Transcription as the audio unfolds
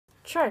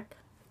Check.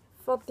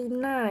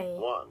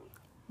 49.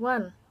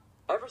 1.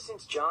 Ever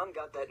since John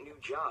got that new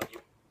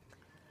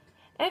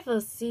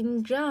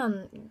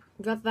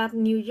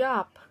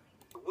job,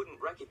 you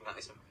wouldn't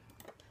recognize him.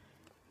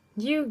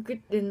 You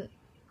couldn't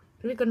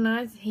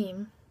recognize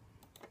him.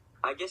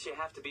 I guess you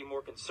have to be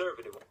more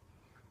conservative.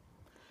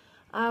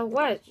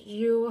 What?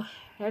 You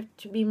have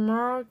to be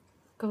more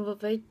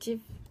conservative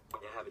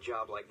When you have a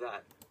job like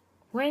that.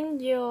 when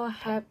you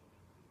have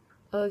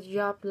a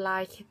job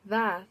like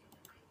that.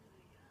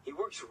 He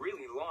works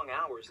really long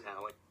hours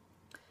now.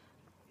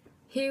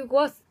 He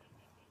works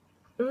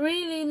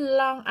really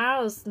long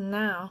hours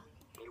now,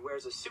 He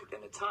wears a suit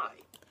and a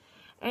tie.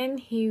 and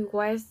he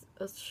wears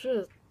a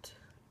shirt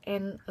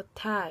and a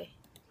tie.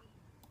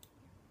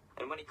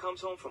 And when he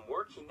comes home from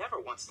work, he never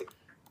wants to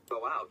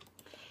go out.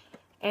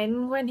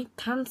 And when he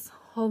comes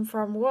home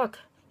from work,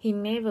 he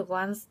never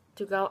wants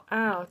to go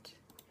out.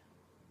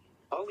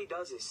 All he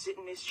does is sit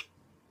in his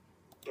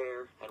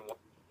chair and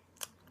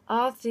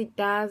All he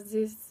does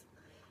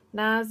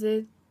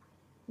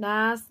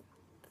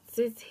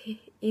sit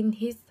in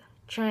his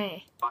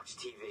chair watch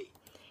TV.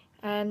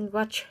 and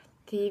watch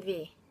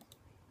TV.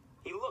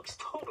 He looks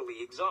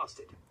totally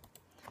exhausted.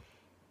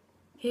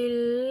 He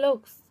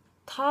looks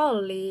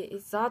totally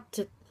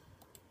exhausted.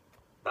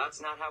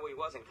 That's not how he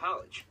was in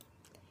college.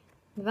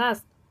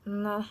 That's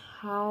not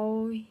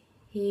how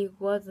he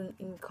was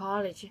in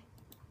college.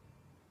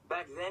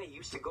 Back then, he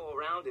used to go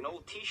around in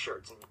old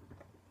t-shirts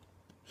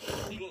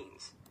and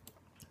jeans.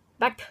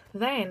 Back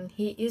then,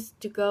 he used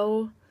to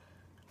go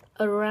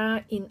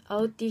around in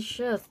old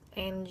t-shirts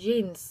and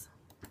jeans.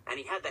 And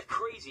he had that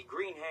crazy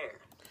green hair.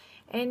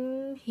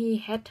 And he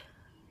had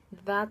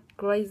that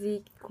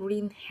crazy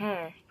green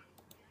hair.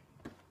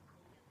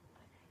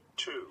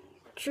 2.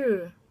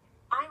 True.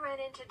 I ran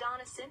into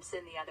Donna Simpson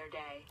the other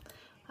day.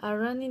 I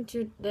ran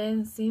into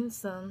Dan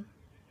Simpson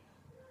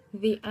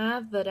the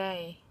other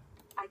day.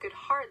 I could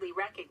hardly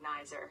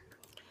recognize her.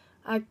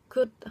 I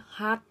could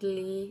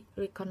hardly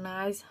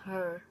recognize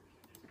her.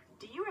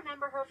 Do you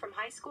remember her from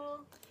high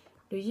school?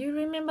 Do you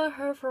remember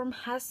her from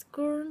high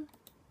school?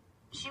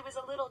 She was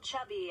a little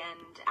chubby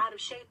and out of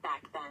shape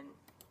back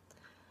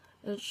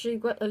then. She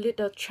was a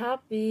little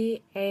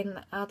chubby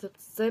and out of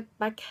shape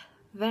back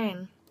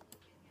then.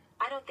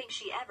 I don't think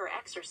she ever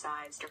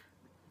exercised or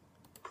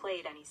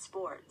played any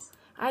sports.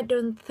 I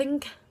don't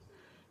think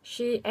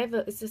she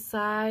ever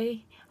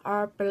exercised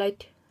or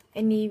played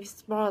any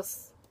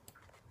sports.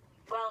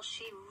 Well,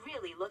 she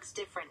really looks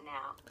different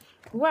now.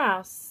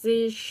 Wow,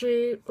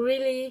 she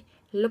really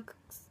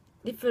looks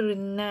different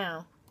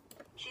now.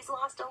 She's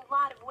lost a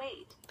lot of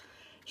weight.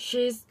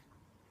 She's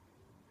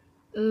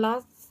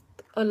lost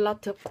a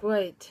lot of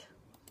weight.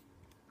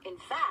 In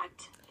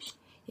fact,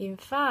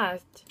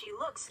 she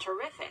looks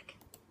terrific.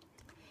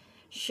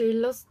 She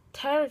looks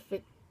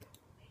terrific.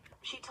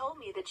 She told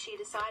me that she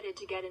decided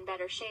to get in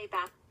better shape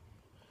after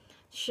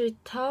She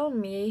told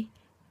me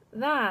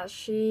that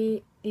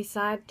she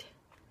decided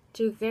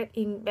to get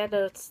in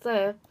better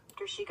shape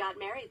she got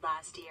married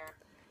last year.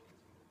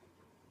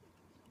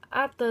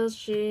 after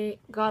she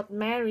got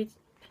married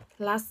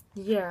last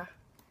year.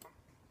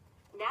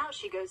 Now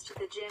she goes to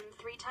the gym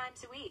 3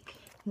 times a week.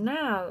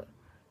 Now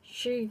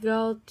she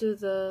goes to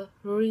the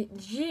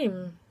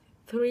gym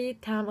 3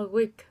 times a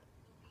week.